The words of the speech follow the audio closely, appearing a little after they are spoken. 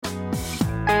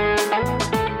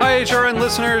HRN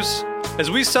listeners.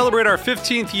 As we celebrate our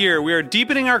 15th year, we are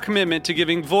deepening our commitment to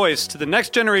giving voice to the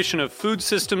next generation of food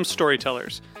systems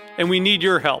storytellers, and we need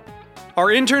your help. Our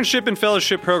internship and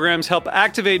fellowship programs help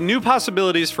activate new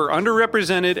possibilities for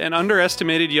underrepresented and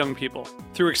underestimated young people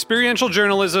through experiential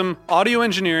journalism, audio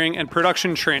engineering, and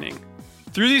production training.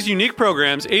 Through these unique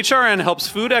programs, HRN helps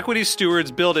food equity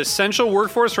stewards build essential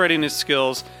workforce readiness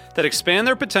skills that expand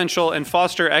their potential and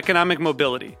foster economic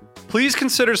mobility. Please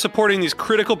consider supporting these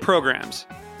critical programs.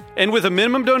 And with a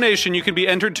minimum donation, you can be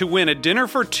entered to win a dinner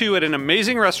for two at an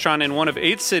amazing restaurant in one of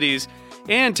 8 cities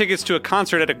and tickets to a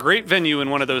concert at a great venue in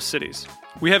one of those cities.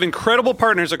 We have incredible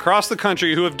partners across the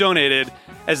country who have donated,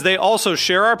 as they also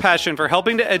share our passion for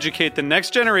helping to educate the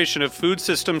next generation of food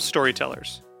systems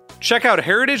storytellers. Check out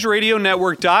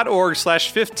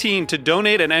heritageradionetwork.org/15 to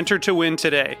donate and enter to win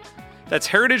today. That's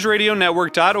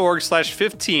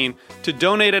heritageradionetwork.org/15 to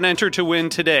donate and enter to win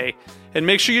today. And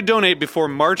make sure you donate before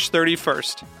March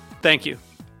 31st. Thank you.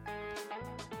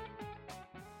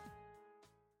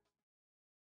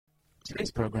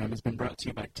 Today's program has been brought to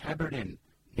you by Tabard Inn,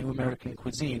 new American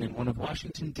cuisine in one of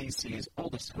Washington, D.C.'s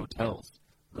oldest hotels,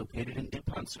 located in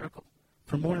DuPont Circle.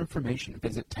 For more information,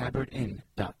 visit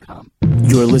tabardinn.com.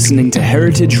 You're listening to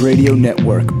Heritage Radio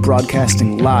Network,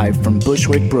 broadcasting live from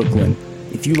Bushwick, Brooklyn.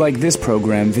 If you like this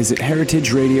program, visit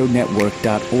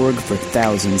heritageradionetwork.org for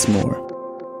thousands more.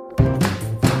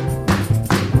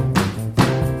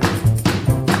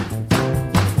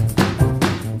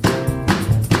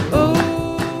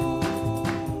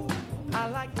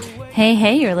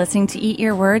 Hey, you're listening to Eat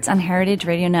Your Words on Heritage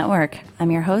Radio Network.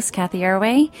 I'm your host, Kathy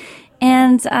Arway.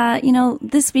 And,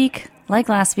 this week, like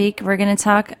last week, we're going to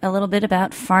talk a little bit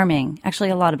about farming. Actually,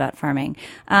 a lot about farming.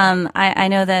 I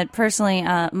know that personally,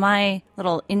 my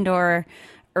little indoor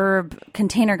herb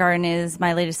container garden is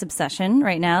my latest obsession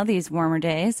right now, these warmer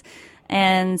days.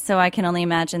 And so I can only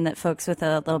imagine that folks with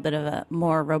a little bit of a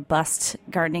more robust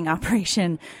gardening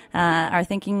operation are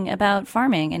thinking about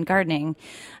farming and gardening.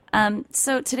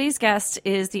 So today's guest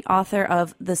is the author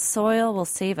of The Soil Will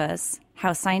Save Us: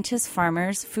 How Scientists,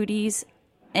 Farmers, Foodies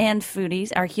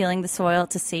are healing the soil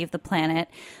to save the planet.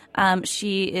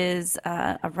 She is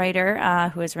a writer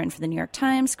who has written for the New York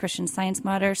Times, Christian Science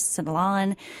Monitor,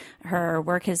 Salon. Her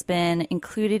work has been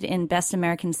included in Best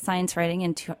American Science Writing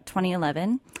in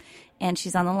 2011. And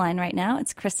she's on the line right now.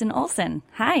 It's Kristen Olson.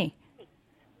 Hi.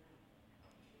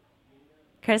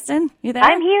 Kristen, you there?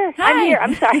 I'm here. Hi. I'm here.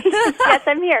 I'm sorry. Yes,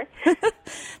 I'm here.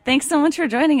 Thanks so much for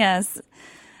joining us.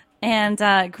 And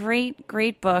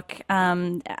great book.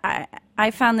 I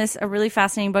found this a really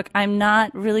fascinating book. I'm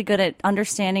not really good at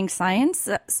understanding science,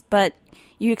 but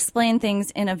you explain things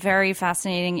in a very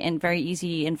fascinating and very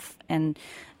easy and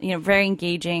very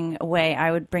engaging way.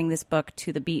 I would bring this book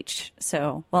to the beach.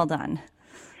 So well done.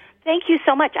 Thank you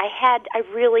so much. I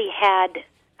really had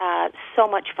so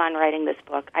much fun writing this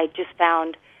book. I just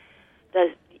found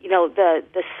the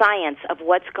science of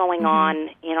what's going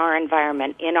on in our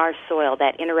environment, in our soil,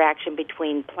 that interaction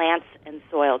between plants and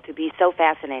soil, to be so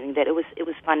fascinating that it was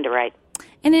fun to write.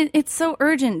 And it's so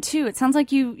urgent too. It sounds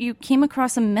like you came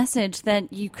across a message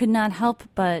that you could not help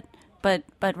but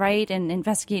write and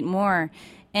investigate more.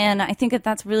 And I think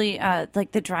that's really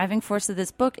like the driving force of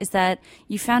this book, is that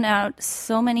you found out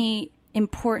so many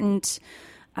important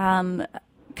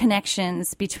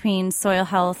connections between soil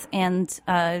health and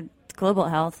global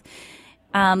health.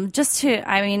 I know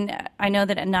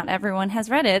that not everyone has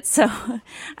read it, so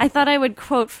I thought I would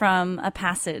quote from a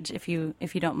passage, if you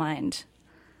don't mind.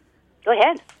 Go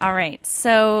ahead. All right.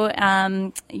 So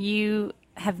you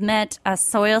have met a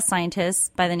soil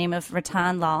scientist by the name of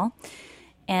Rattan Lal.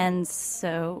 And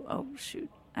so,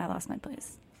 I lost my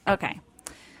place. Okay.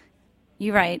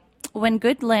 You write, when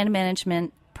good land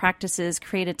management practices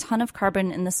create a ton of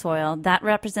carbon in the soil, that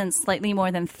represents slightly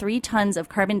more than 3 tons of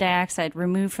carbon dioxide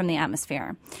removed from the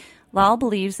atmosphere. Lal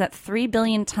believes that 3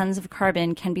 billion tons of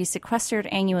carbon can be sequestered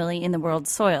annually in the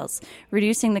world's soils,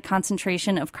 reducing the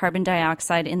concentration of carbon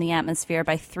dioxide in the atmosphere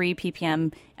by 3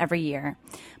 ppm every year.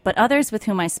 But others with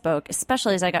whom I spoke,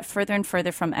 especially as I got further and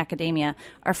further from academia,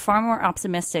 are far more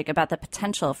optimistic about the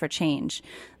potential for change.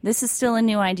 This is still a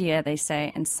new idea, they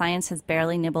say, and science has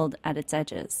barely nibbled at its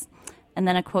edges. And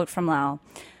then a quote from Lal.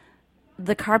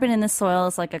 The carbon in the soil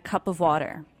is like a cup of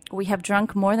water. We have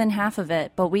drunk more than half of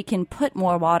it, but we can put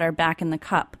more water back in the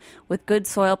cup. With good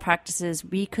soil practices,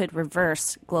 we could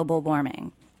reverse global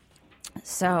warming.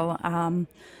 So,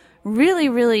 really,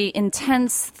 really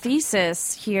intense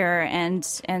thesis here, and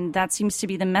that seems to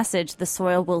be the message. The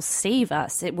soil will save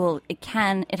us.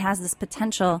 It has this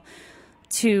potential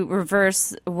to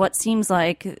reverse what seems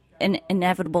like an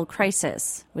inevitable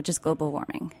crisis, which is global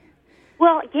warming.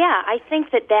 Well, yeah, I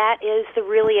think that is the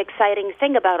really exciting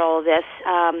thing about all of this.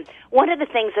 One of the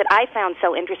things that I found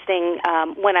so interesting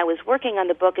when I was working on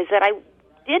the book is that I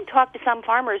did talk to some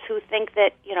farmers who think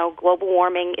that, global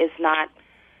warming is not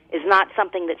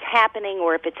something that's happening,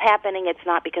 or if it's happening, it's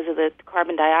not because of the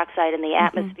carbon dioxide in the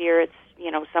atmosphere. It's,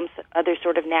 some other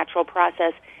sort of natural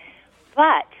process.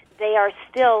 But they are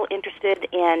still interested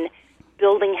in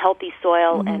building healthy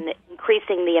soil and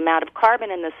increasing the amount of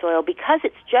carbon in the soil, because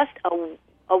it's just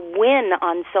a win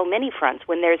on so many fronts.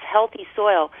 When there's healthy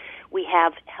soil, we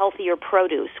have healthier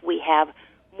produce. We have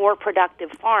more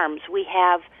productive farms. We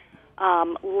have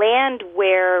land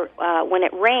where when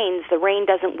it rains, the rain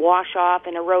doesn't wash off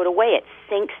and erode away. It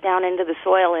sinks down into the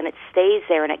soil and it stays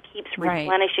there, and it keeps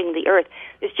replenishing the earth.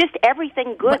 There's just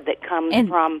everything good that comes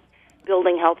from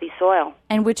building healthy soil.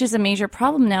 And which is a major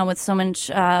problem now with so much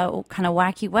kind of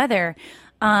wacky weather.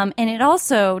 And it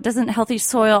also, doesn't healthy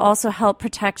soil also help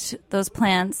protect those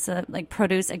plants, like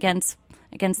produce, against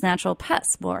natural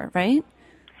pests more, right?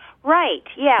 Right,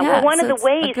 yeah. Well, one of the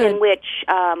ways in which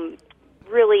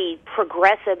really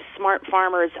progressive, smart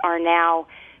farmers are now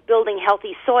building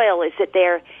healthy soil is that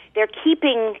they're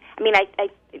keeping,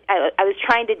 I was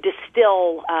trying to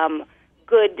distill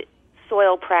good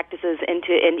soil practices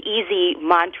into an easy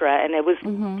mantra, and it was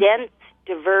dense,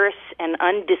 diverse, and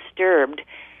undisturbed.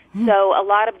 So a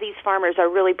lot of these farmers are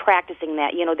really practicing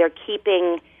that. They're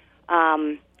keeping,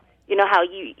 how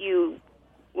you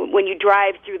when you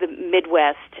drive through the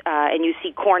Midwest and you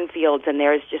see cornfields and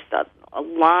there's just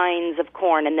lines of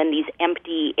corn and then these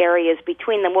empty areas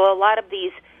between them. Well, a lot of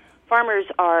these farmers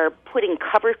are putting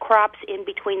cover crops in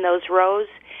between those rows.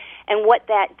 And what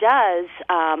that does,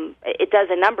 it does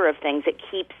a number of things. It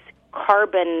keeps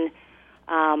carbon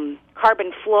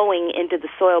flowing into the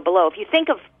soil below. If you think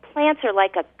of plants are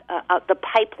like the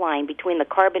pipeline between the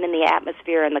carbon in the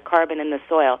atmosphere and the carbon in the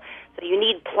soil. So you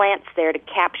need plants there to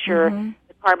capture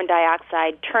the carbon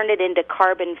dioxide, turn it into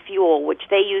carbon fuel, which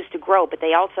they use to grow, but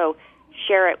they also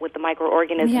share it with the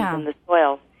microorganisms in the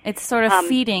soil. It's sort of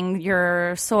feeding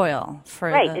your soil for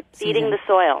it's feeding the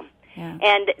soil. Yeah.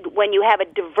 And when you have a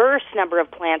diverse number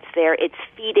of plants there, it's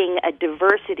feeding a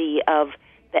diversity of,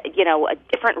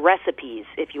 different recipes,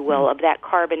 if you will, of that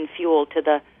carbon fuel to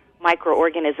the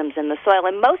microorganisms in the soil.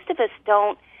 And most of us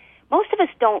don't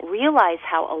realize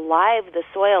how alive the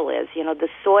soil is. The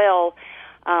soil,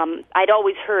 I'd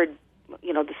always heard,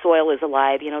 the soil is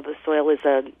alive. The soil is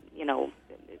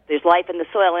there's life in the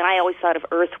soil, and I always thought of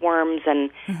earthworms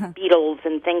and beetles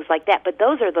and things like that. But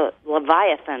those are the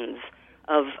leviathans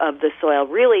of the soil.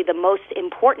 Really, the most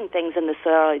important things in the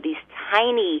soil are these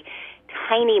tiny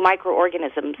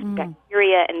microorganisms,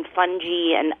 bacteria and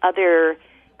fungi and other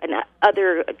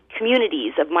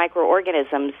communities of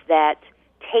microorganisms that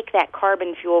take that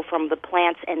carbon fuel from the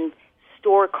plants and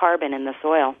store carbon in the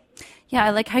soil. Yeah,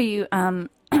 I like how you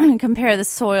compare the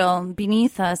soil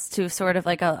beneath us to sort of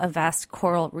like a vast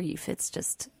coral reef. It's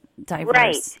just diverse.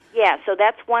 Right, yeah, so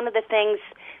that's one of the things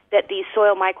that these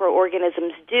soil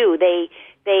microorganisms do. They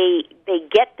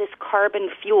get this carbon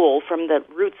fuel from the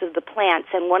roots of the plants,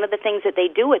 and one of the things that they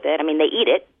do with it, they eat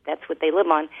it, that's what they live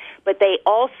on, but they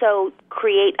also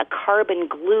create a carbon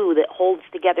glue that holds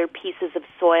together pieces of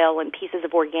soil and pieces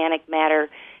of organic matter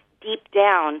deep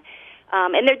down.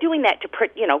 And they're doing that to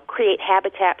create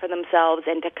habitat for themselves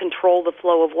and to control the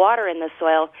flow of water in the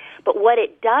soil. But what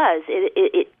it does,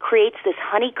 it creates this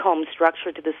honeycomb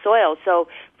structure to the soil. So,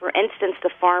 for instance, the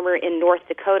farmer in North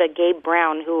Dakota, Gabe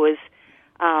Brown, who is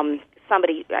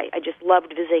somebody I just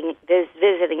loved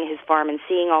visiting his farm and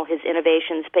seeing all his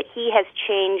innovations. But he has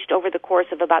changed over the course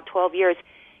of about 12 years.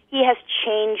 He has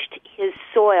changed his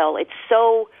soil. It's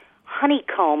so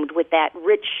honeycombed with that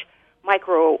rich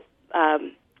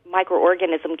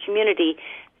microorganism community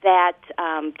that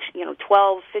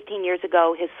 12, 15 years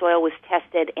ago his soil was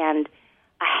tested and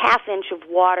a half inch of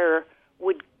water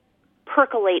would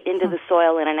percolate into the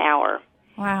soil in an hour.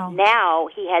 Wow. Now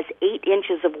he has 8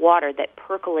 inches of water that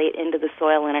percolate into the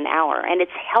soil in an hour, and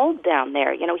it's held down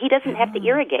there. He doesn't have to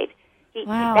irrigate.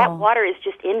 That water is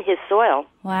just in his soil.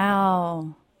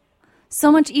 Wow.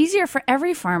 So much easier for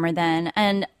every farmer then.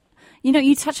 And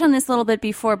you touched on this a little bit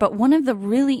before, but one of the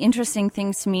really interesting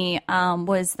things to me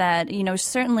was that,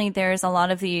 certainly there's a lot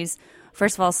of these,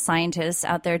 first of all, scientists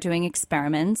out there doing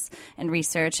experiments and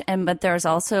research, but there's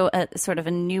also a sort of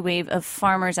a new wave of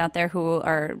farmers out there who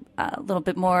are a little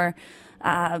bit more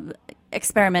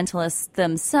experimentalists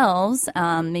themselves,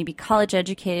 maybe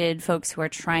college-educated folks who are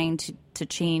trying to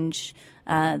change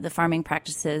the farming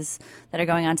practices that are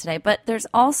going on today. But there's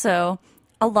also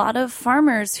a lot of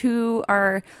farmers who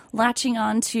are latching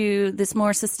on to this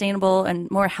more sustainable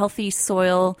and more healthy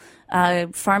soil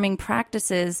farming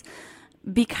practices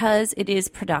because it is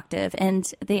productive,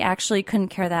 and they actually couldn't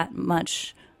care that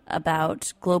much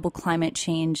about global climate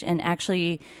change. And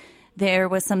actually, there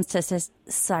was some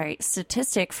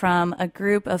statistic from a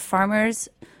group of farmers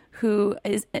who,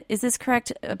 is this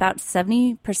correct? About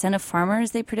 70% of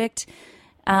farmers, they predict,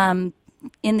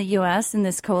 in the U.S., in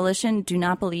this coalition, do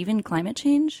not believe in climate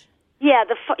change? Yeah,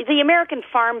 the American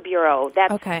Farm Bureau,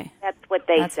 that's what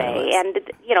they say. And,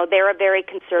 they're a very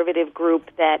conservative group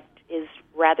that is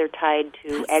rather tied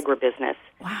to agribusiness.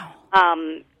 Wow.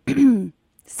 70%.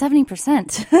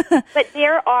 But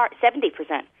there are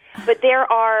 70%. But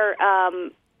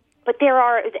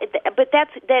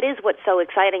that is what's so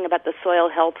exciting about the soil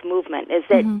health movement, is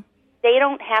that they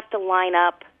don't have to line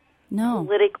up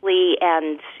politically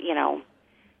and,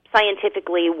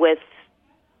 scientifically with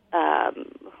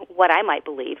what I might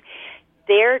believe.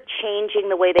 They're changing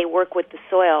the way they work with the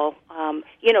soil.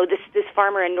 This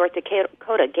farmer in North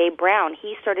Dakota, Gabe Brown,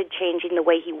 he started changing the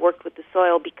way he worked with the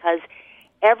soil because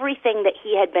everything that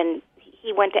he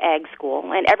went to ag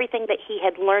school, and everything that he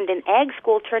had learned in ag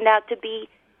school turned out to be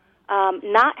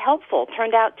not helpful.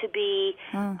 Turned out to be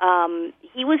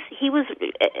he was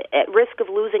at risk of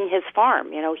losing his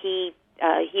farm.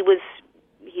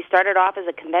 He started off as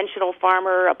a conventional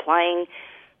farmer, applying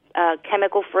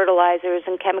chemical fertilizers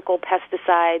and chemical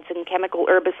pesticides and chemical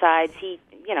herbicides. He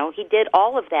did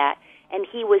all of that, and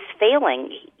he was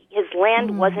failing. His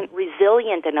land wasn't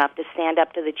resilient enough to stand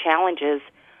up to the challenges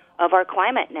of our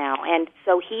climate now, and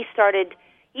so he started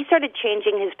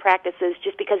changing his practices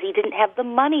just because he didn't have the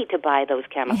money to buy those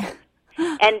chemicals.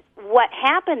 And what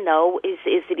happened, though, is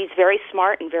that he's very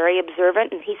smart and very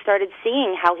observant, and he started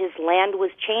seeing how his land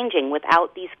was changing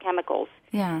without these chemicals.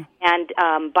 Yeah. And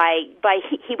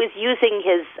he was using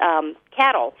his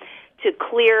cattle to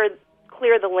clear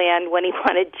the land when he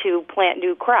wanted to plant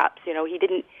new crops. He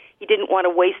didn't want to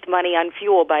waste money on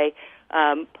fuel by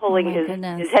pulling his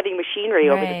heavy machinery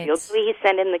over the field, so he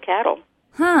sent in the cattle.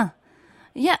 Huh.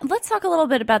 Yeah, let's talk a little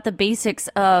bit about the basics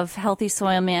of healthy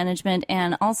soil management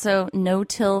and also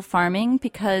no-till farming,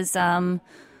 because,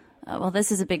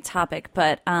 this is a big topic,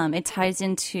 but it ties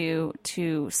into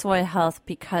soil health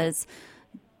because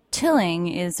tilling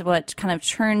is what kind of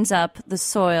churns up the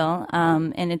soil,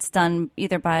 and it's done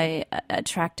either by a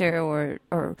tractor or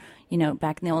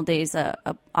back in the old days, a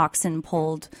oxen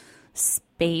pulled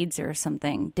spades or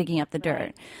something, digging up the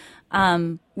dirt.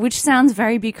 Which sounds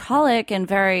very bucolic and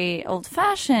very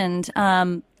old-fashioned,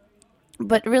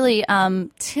 but really,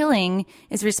 tilling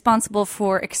is responsible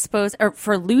for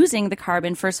losing the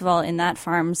carbon, first of all, in that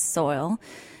farm's soil,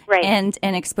 right,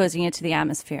 and exposing it to the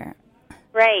atmosphere.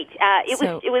 Right.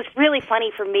 It was really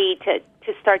funny for me to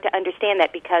start to understand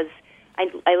that, because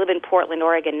I live in Portland,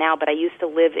 Oregon now, but I used to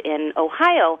live in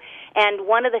Ohio, and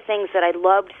one of the things that I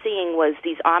loved seeing was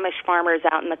these Amish farmers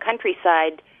out in the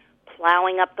countryside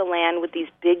plowing up the land with these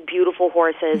big, beautiful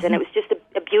horses, and it was just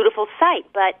a beautiful sight.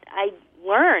 But I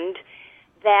learned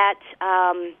that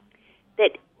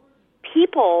that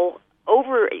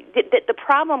the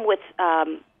problem with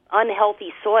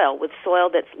unhealthy soil, with soil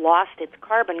that's lost its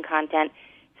carbon content,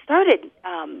 started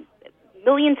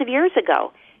millions of years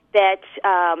ago.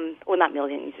 Not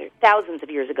millions, thousands of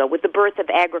years ago, with the birth of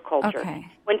agriculture. Okay.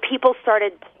 When people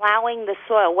started plowing the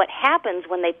soil, what happens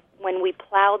when we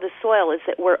plow the soil is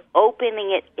that we're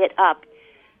opening it up.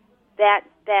 That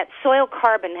soil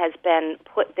carbon has been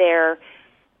put there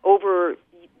over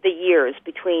the years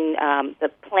between the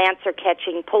plants are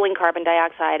pulling carbon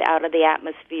dioxide out of the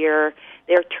atmosphere.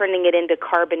 They're turning it into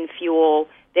carbon fuel.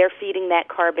 They're feeding that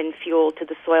carbon fuel to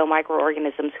the soil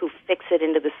microorganisms who fix it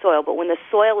into the soil. But when the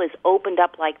soil is opened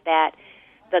up like that,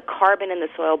 the carbon in the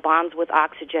soil bonds with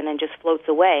oxygen and just floats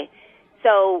away.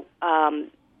 So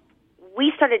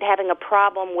we started having a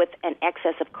problem with an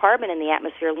excess of carbon in the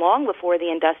atmosphere long before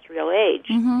the industrial age.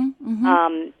 And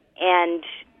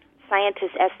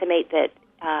scientists estimate that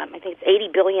I think it's 80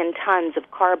 billion tons of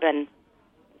carbon.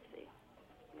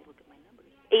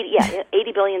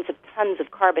 80 billions of tons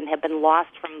of carbon have been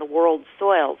lost from the world's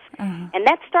soils. And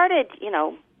that started,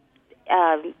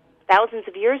 thousands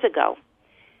of years ago.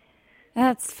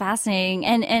 That's fascinating.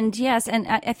 And yes, and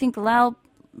I think Lau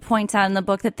points out in the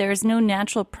book that there is no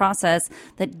natural process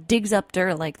that digs up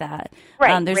dirt like that.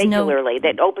 Right, regularly,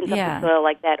 that opens up the soil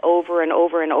like that over and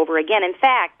over and over again. In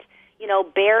fact,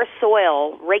 bare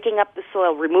soil, raking up the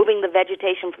soil, removing the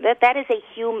vegetation from that is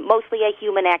mostly a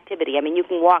human activity. I mean, you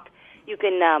can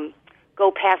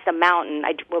go past a mountain.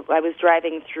 I was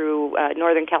driving through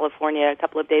Northern California a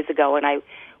couple of days ago, and I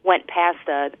went past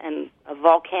a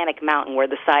volcanic mountain where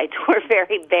the sides were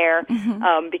very bare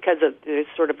because of the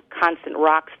sort of constant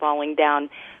rocks falling down.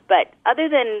 But other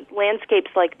than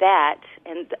landscapes like that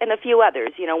and a few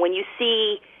others, when you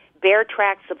see bare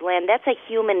tracts of land, that's a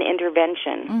human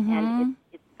intervention, and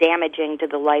it's damaging to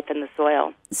the life in the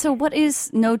soil. So what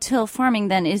is no-till farming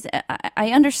then? I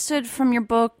understood from your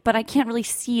book, but I can't really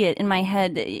see it in my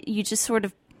head. You just sort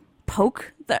of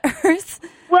poke the earth?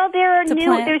 Well, there's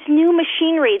new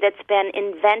machinery that's been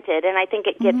invented, and I think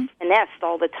it gets finessed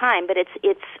all the time. But it's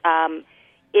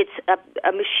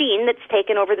a machine that's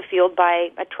taken over the field by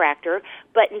a tractor.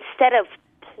 But instead of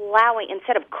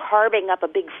carving up a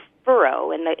big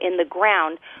furrow in the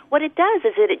ground, what it does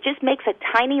is it just makes a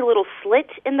tiny little slit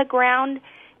in the ground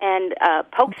and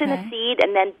pokes in a seed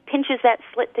and then pinches that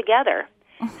slit together.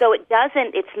 So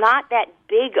it's not that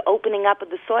big opening up of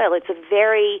the soil. It's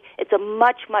a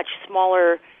much, much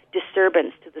smaller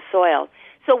disturbance to the soil.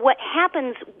 So what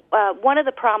happens, one of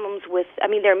the problems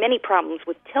there are many problems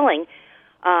with tilling.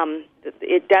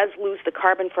 It does lose the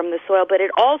carbon from the soil, but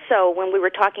it also, when we were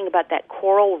talking about that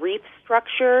coral reef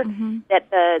structure,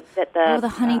 the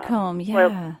honeycomb,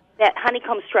 that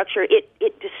honeycomb structure, it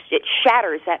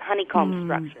shatters that honeycomb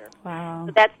structure. Wow.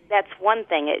 So that's one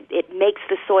thing. It makes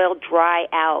the soil dry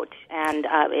out, and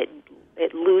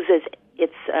it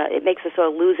makes the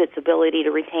soil lose its ability to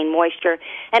retain moisture.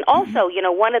 And also,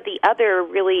 one of the other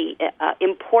really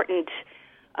important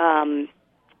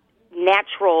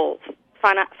natural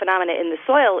phenomena in the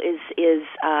soil is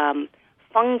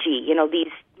fungi.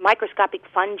 These microscopic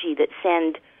fungi that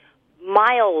send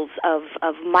miles of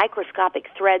microscopic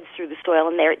threads through the soil,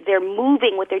 and they're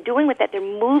moving. What they're doing with that, they're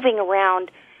moving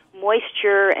around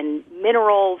moisture and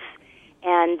minerals,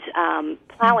 and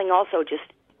plowing also just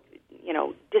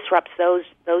disrupts those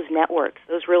networks,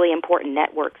 those really important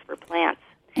networks for plants.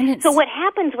 So what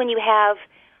happens when you have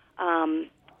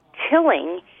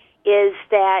tilling is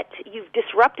that you've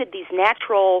disrupted these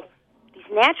natural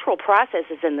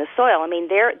processes in the soil. I mean,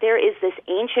 there is this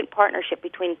ancient partnership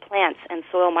between plants and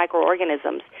soil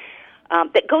microorganisms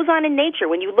that goes on in nature.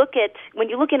 When you look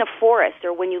in a forest,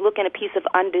 or when you look in a piece of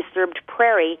undisturbed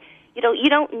prairie, you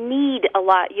don't need a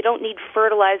lot. You don't need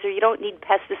fertilizer. You don't need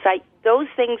pesticide. Those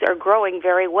things are growing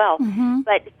very well.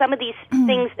 But some of these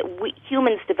things that we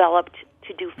humans developed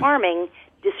to do farming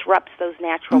disrupts those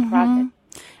natural processes.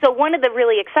 So one of the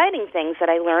really exciting things that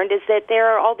I learned is that there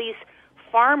are all these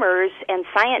farmers and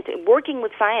working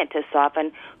with scientists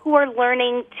often, who are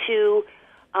learning to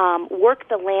work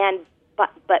the land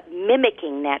but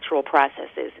mimicking natural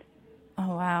processes.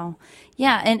 Oh, wow.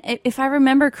 Yeah, and if I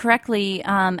remember correctly,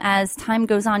 as time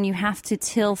goes on, you have to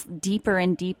till deeper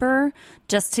and deeper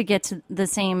just to get to the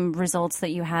same results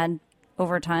that you had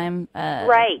over time.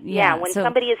 Right, yeah. When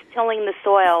somebody is tilling the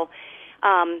soil,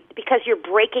 because you're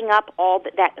breaking up all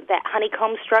that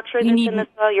honeycomb structure that's in the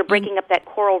soil, you're breaking up that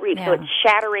coral reef, so it's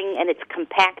shattering and it's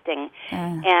compacting.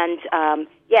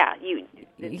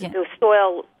 The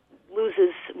soil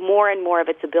loses more and more of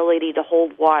its ability to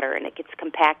hold water, and it gets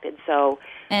compacted. So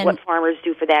what farmers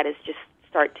do for that is just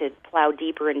start to plow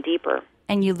deeper and deeper.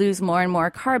 And you lose more and more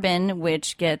carbon,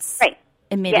 which gets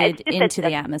emitted into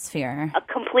the atmosphere. A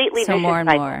completely so vicious more and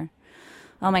cycle. more.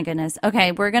 Oh, my goodness.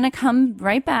 Okay, we're going to come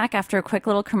right back after a quick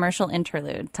little commercial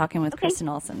interlude, talking with Kristen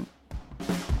Olson.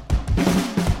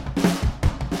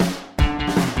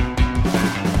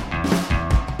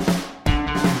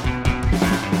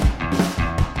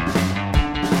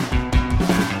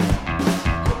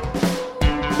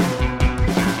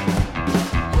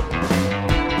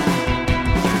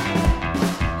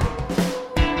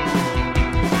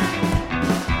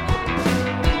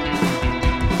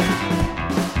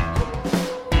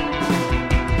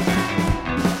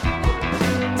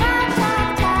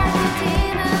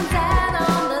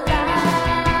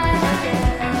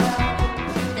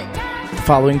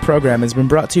 The following program has been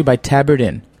brought to you by Tabard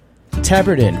Inn.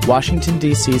 Tabard Inn, Washington,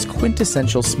 D.C.'s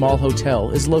quintessential small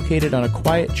hotel, is located on a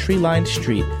quiet, tree-lined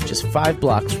street just 5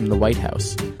 blocks from the White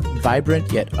House. Vibrant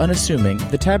yet unassuming,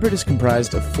 the Tabard is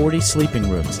comprised of 40 sleeping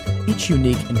rooms, each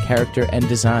unique in character and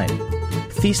design.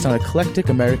 Feast on eclectic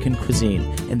American cuisine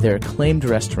in their acclaimed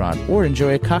restaurant, or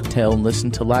enjoy a cocktail and listen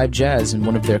to live jazz in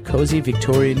one of their cozy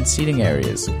Victorian seating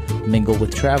areas. Mingle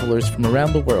with travelers from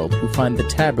around the world who find the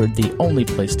Tabard the only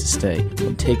place to stay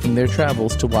when taking their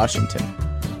travels to Washington.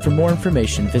 For more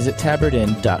information, visit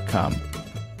tabardinn.com.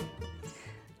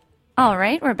 All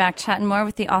right, we're back chatting more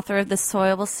with the author of The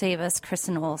Soil Will Save Us,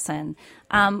 Kristen Olson.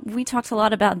 We talked a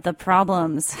lot about the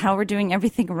problems, how we're doing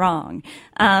everything wrong.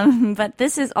 But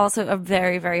this is also a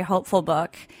very, very hopeful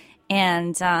book.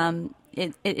 And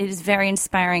it is very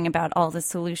inspiring about all the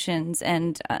solutions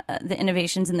and the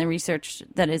innovations and the research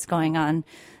that is going on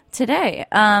today.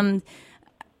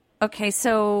 Okay,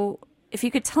 so if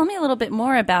you could tell me a little bit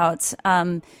more about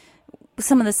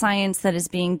some of the science that is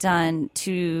being done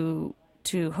to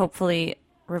hopefully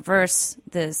reverse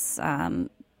this,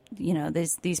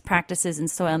 these practices in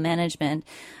soil management.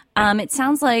 It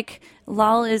sounds like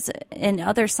Lal and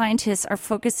other scientists are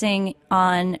focusing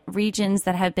on regions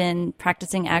that have been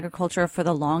practicing agriculture for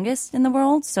the longest in the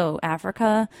world, so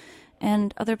Africa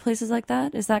and other places like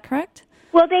that. Is that correct?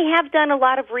 Well, they have done a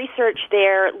lot of research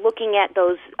there looking at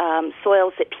those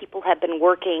soils that people have been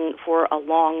working for a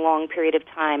long, long period of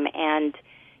time. And,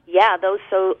 yeah, those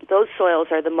soils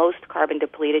are the most carbon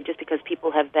depleted just because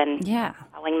people have been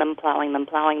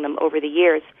plowing them over the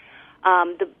years.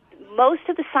 Most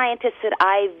of the scientists that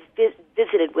I've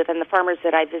visited with and the farmers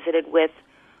that I visited with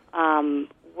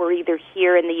were either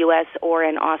here in the U.S. or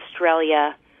in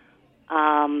Australia.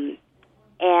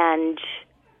 And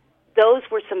those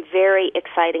were some very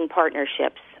exciting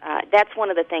partnerships. That's one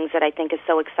of the things that I think is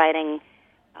so exciting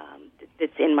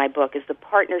that's in my book, is the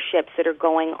partnerships that are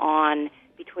going on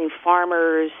between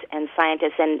farmers and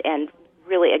scientists, and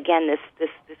really, again,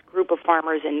 this group of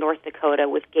farmers in North Dakota,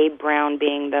 with Gabe Brown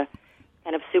being the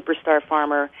kind of superstar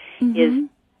farmer, is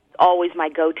always my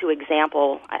go-to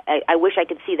example. I wish I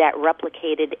could see that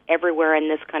replicated everywhere in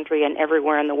this country and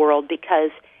everywhere in the world,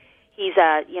 because he's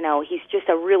just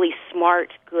a really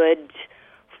smart, good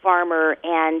farmer,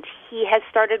 and he has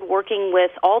started working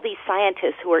with all these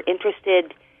scientists who are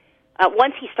interested.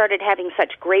 Once he started having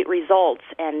such great results,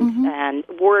 and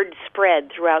word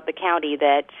spread throughout the county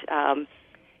that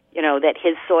that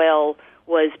his soil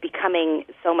was becoming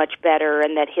so much better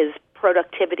and that his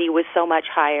productivity was so much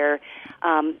higher.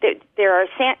 There are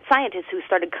scientists who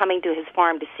started coming to his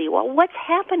farm to see, well, what's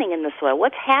happening in the soil?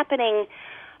 What's happening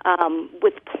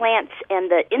with plants and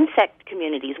the insect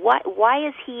communities? Why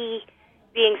is he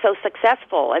being so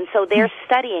successful? And so they're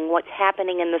studying what's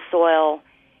happening in the soil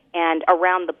and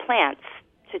around the plants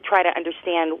to try to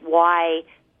understand why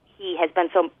he has been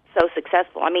so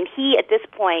successful. I mean, he, at this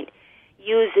point,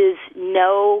 uses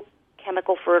no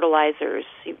chemical fertilizers.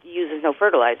 He uses no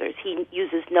fertilizers. He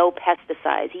uses no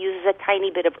pesticides. He uses a tiny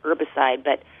bit of herbicide,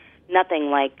 but nothing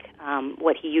like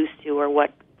what he used to or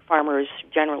what farmers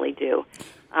generally do.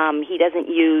 He doesn't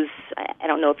use, I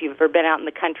don't know if you've ever been out in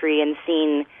the country and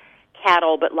seen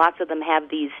cattle, but lots of them have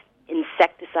these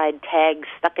insecticide tags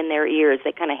stuck in their ears.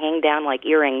 They kind of hang down like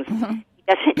earrings.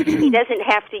 He doesn't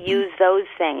have to use those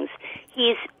things.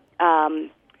 He's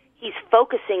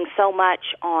focusing so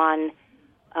much on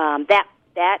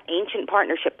that ancient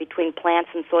partnership between plants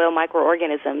and soil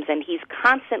microorganisms, and he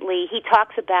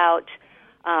talks about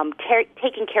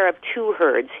taking care of two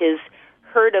herds, his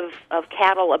herd of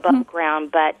cattle above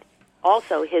ground, but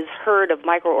also his herd of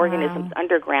microorganisms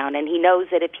underground, and he knows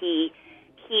that if he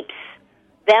keeps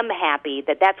them happy,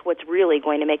 that's what's really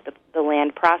going to make the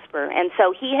land prosper. And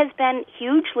so he has been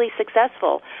hugely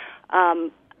successful.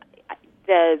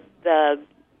 The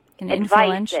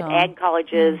advice that ag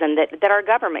colleges and that our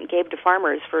government gave to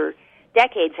farmers for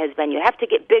decades has been, you have to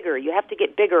get bigger,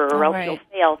 or else you'll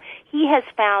fail. He has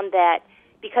found that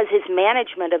because his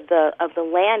management of the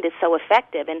land is so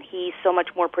effective and he's so much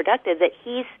more productive, that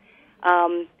he's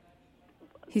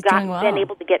been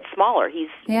able to get smaller. He's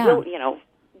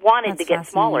wanted to get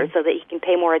smaller so that he can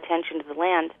pay more attention to the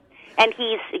land. And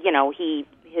he's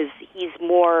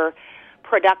more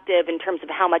productive in terms of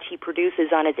how much he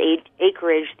produces on his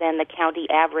acreage than the county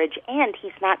average, and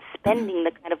he's not spending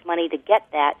the kind of money to get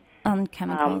that on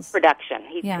chemicals production.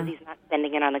 He's not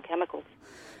spending it on the chemicals.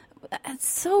 It's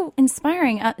so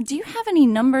inspiring. Do you have any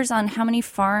numbers on how many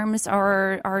farms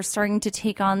are starting to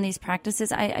take on these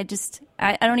practices? I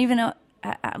don't even know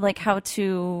how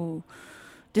to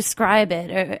describe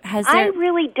it. I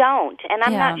really don't, and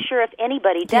I'm not sure if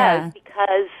anybody does,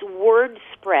 because word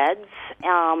spreads.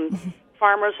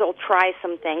 Farmers will try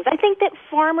some things. I think that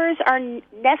farmers are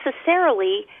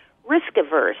necessarily risk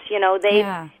averse.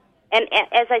 And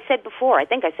as I said before,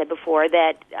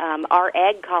 that our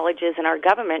ag colleges and our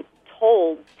government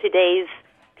told today's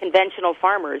conventional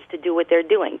farmers to do what they're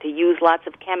doing, to use lots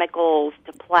of chemicals,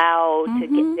 to plow, to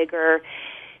get bigger.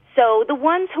 So the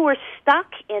ones who are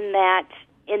stuck in that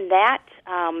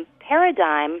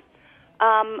paradigm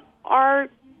are,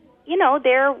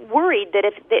 they're worried that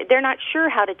if they're not sure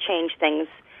how to change things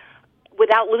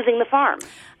without losing the farm,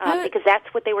 because that's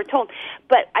what they were told.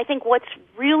 But I think what's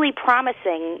really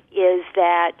promising is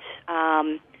that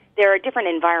there are different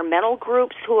environmental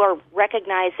groups who are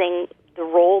recognizing the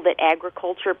role that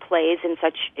agriculture plays in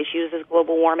such issues as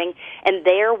global warming, and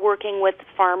they're working with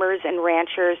farmers and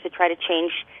ranchers to try to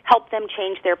help them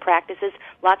change their practices.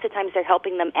 Lots of times they're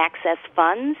helping them access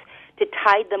funds to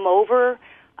tide them over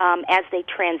as they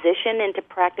transition into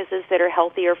practices that are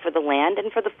healthier for the land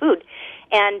and for the food.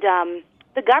 And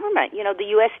the government, the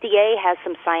USDA has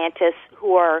some scientists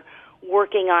who are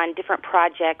working on different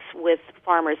projects with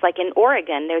farmers. Like in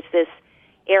Oregon, there's this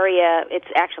area, it's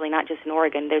actually not just in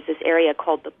Oregon, there's this area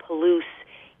called the Palouse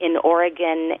in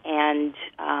Oregon and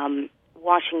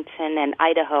Washington and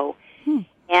Idaho.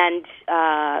 And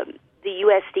the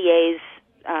USDA's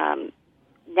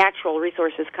Natural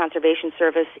Resources Conservation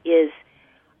Service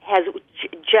has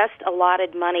just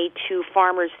allotted money to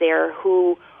farmers there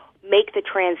who make the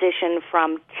transition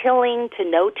from tilling to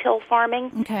no-till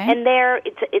farming. Okay. And there,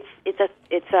 it's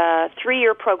a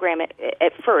 3-year program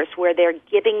at first, where they're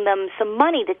giving them some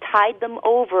money to tide them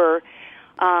over,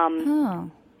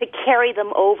 to carry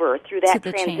them over through that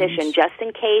transition, just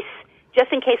in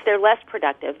case they're less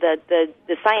productive.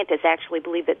 The scientists actually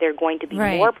believe that they're going to be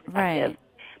more productive,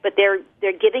 but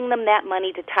they're giving them that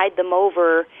money to tide them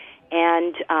over,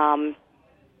 and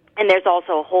there's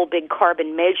also a whole big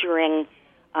carbon measuring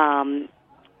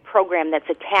program that's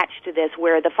attached to this,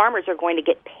 where the farmers are going to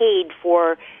get paid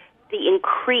for the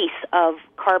increase of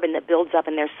carbon that builds up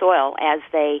in their soil as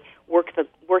they work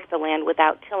the land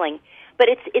without tilling. But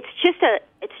it's just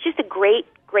a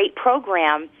great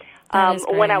program.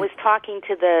 When I was talking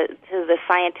to the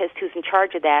scientist who's in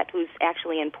charge of that, who's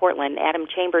actually in Portland, Adam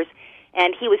Chambers,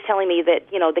 and he was telling me that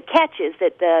the catch is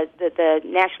that the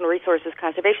National Resources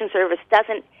Conservation Service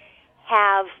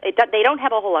they don't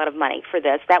have a whole lot of money for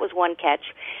this. That was one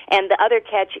catch. And the other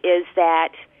catch is that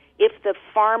if the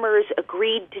farmers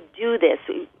agreed to do this,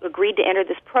 agreed to enter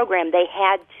this program, they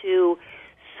had to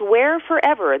swear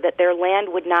forever that their land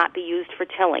would not be used for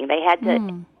tilling. They had to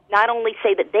not only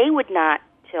say that they would not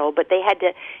till, but they had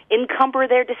to encumber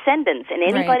their descendants and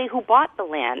anybody who bought the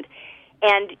land.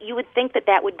 And you would think that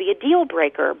that would be a deal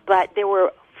breaker, but there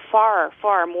were far,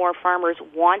 far more farmers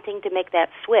wanting to make that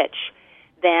switch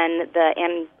than the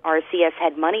NRCS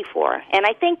had money for. And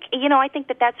I think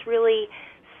that that's really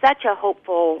such a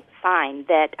hopeful sign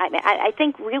that I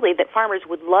think really that farmers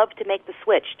would love to make the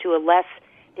switch to a less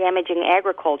damaging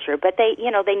agriculture, but they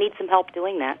need some help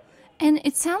doing that. And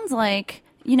it sounds like,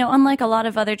 unlike a lot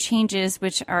of other changes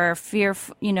which are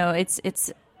fearful,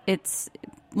 it's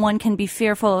one can be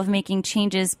fearful of making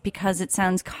changes because it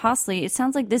sounds costly. It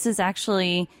sounds like this is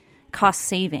actually cost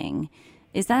saving.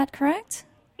 Is that correct?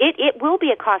 It will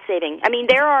be a cost saving. I mean,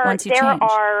 there are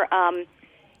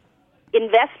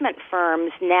investment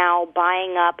firms now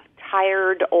buying up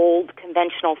tired, old,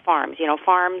 conventional farms.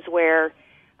 Farms where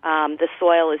the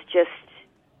soil is just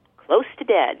close to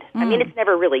dead. I mean, it's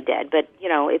never really dead, but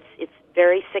it's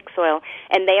very sick soil,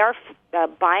 and they are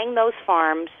buying those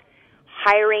farms,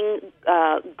 hiring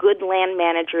good land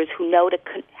managers who know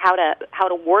how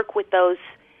to work with those.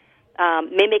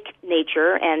 Mimic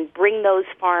nature and bring those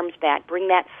farms back, bring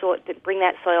that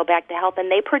soil back to health.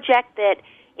 And they project that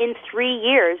in 3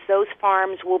 years, those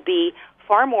farms will be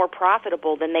far more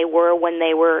profitable than they were when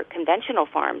they were conventional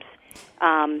farms.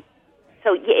 So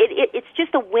it's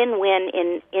just a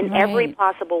win-win in every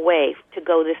possible way to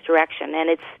go this direction, and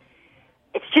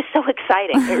it's just so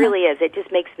exciting. It really is. It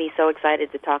just makes me so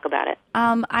excited to talk about it.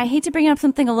 I hate to bring up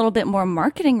something a little bit more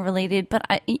marketing related, but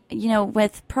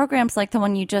with programs like the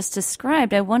one you just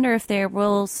described, I wonder if there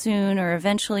will soon or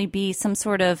eventually be some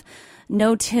sort of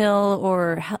no-till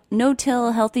or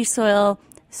no-till healthy soil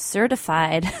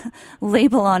certified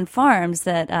label on farms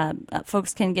that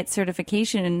folks can get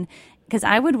certification, because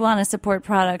I would want to support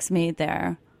products made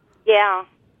there. Yeah.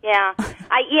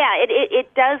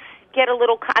 It does get a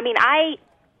little. I mean, I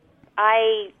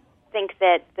think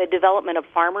that the development of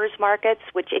farmers markets,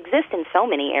 which exist in so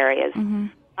many areas,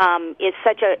 is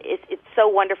it's so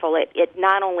wonderful. It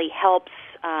not only helps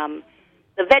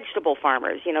the vegetable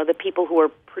farmers, the people who are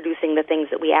producing the things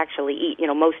that we actually eat.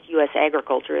 Most U.S.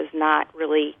 agriculture is not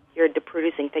really geared to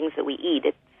producing things that we eat.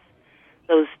 It's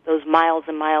those miles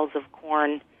and miles of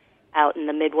corn out in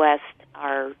the Midwest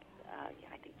are,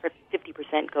 I think,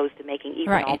 50% goes to making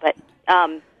ethanol, but.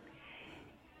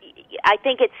 I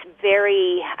think it's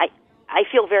I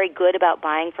feel very good about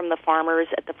buying from the farmers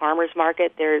at the farmers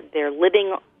market. They're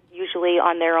living usually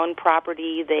on their own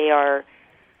property. They are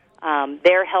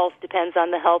their health depends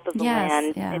on the health of the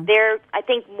land. Yeah. I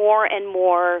think more and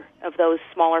more of those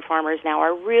smaller farmers now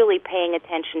are really paying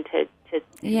attention to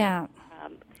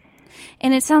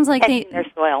and it sounds like their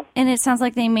soil. And it sounds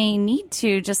like they may need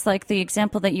to, just like the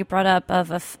example that you brought up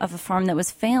of a farm that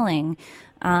was failing.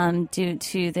 due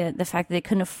to the fact that they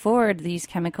couldn't afford these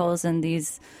chemicals and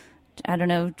these,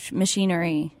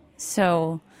 machinery.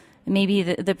 So maybe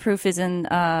the proof is in,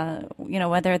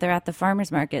 whether they're at the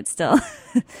farmer's market still.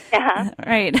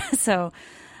 Right. So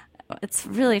it's a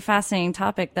really fascinating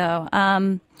topic, though.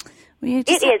 It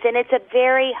is, and it's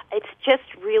just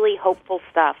really hopeful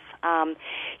stuff.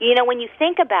 When you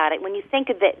think about it, when you think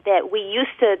of it, that we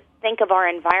used to think of our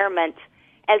environment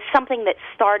as something that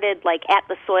started like at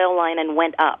the soil line and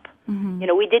went up.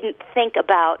 Mm-hmm. We didn't think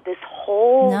about this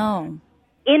whole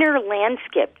inner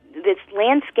landscape, this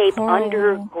landscape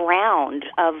underground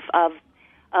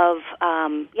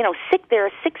there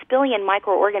are 6 billion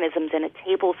microorganisms in a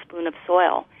tablespoon of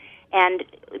soil. And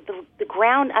the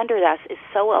ground under us is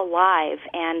so alive,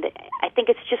 and I think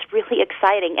it's just really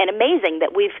exciting and amazing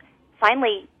that we've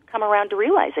finally come around to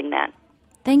realizing that.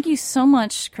 Thank you so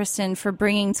much, Kristen, for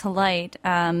bringing to light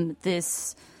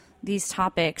these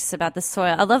topics about the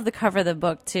soil. I love the cover of the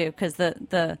book, too, because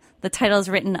the title is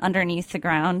written underneath the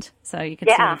ground, so you can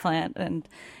see the plant. And,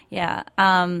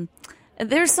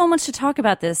 there's so much to talk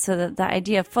about this. So the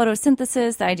idea of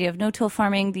photosynthesis, the idea of no-till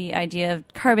farming, the idea of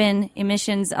carbon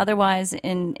emissions otherwise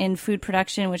in food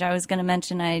production, which I was going to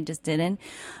mention, I just didn't.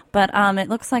 But it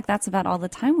looks like that's about all the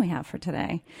time we have for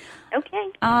today. Okay.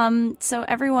 So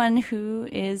everyone who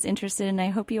is interested, and I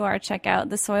hope you are, check out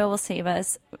The Soil Will Save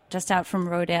Us, just out from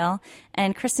Rodale.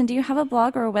 And Kristen, do you have a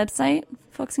blog or a website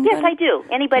folks can go to? Yes, I do.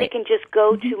 Anybody can just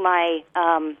go to my...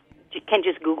 can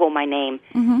just Google my name,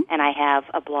 and I have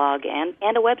a blog and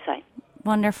a website.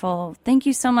 Wonderful. Thank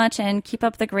you so much, and keep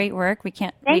up the great work. We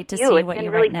can't wait to see what you write next. It's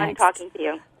been really fun talking to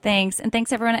you. Thanks, and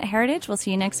thanks everyone at Heritage. We'll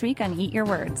see you next week on Eat Your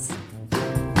Words.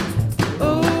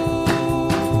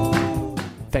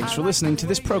 Thanks for listening to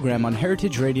this program on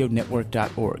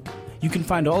heritageradionetwork.org. You can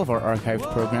find all of our archived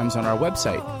programs on our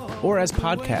website or as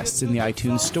podcasts in the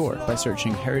iTunes Store by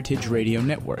searching Heritage Radio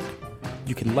Network.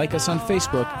 You can like us on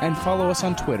Facebook and follow us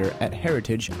on Twitter at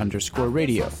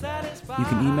 @heritage_radio. You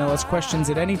can email us questions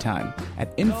at any time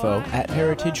at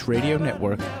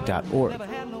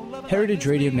info@heritageradionetwork.org. Heritage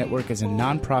Radio Network is a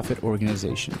non-profit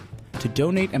organization. To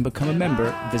donate and become a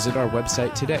member, visit our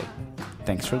website today.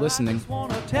 Thanks for listening.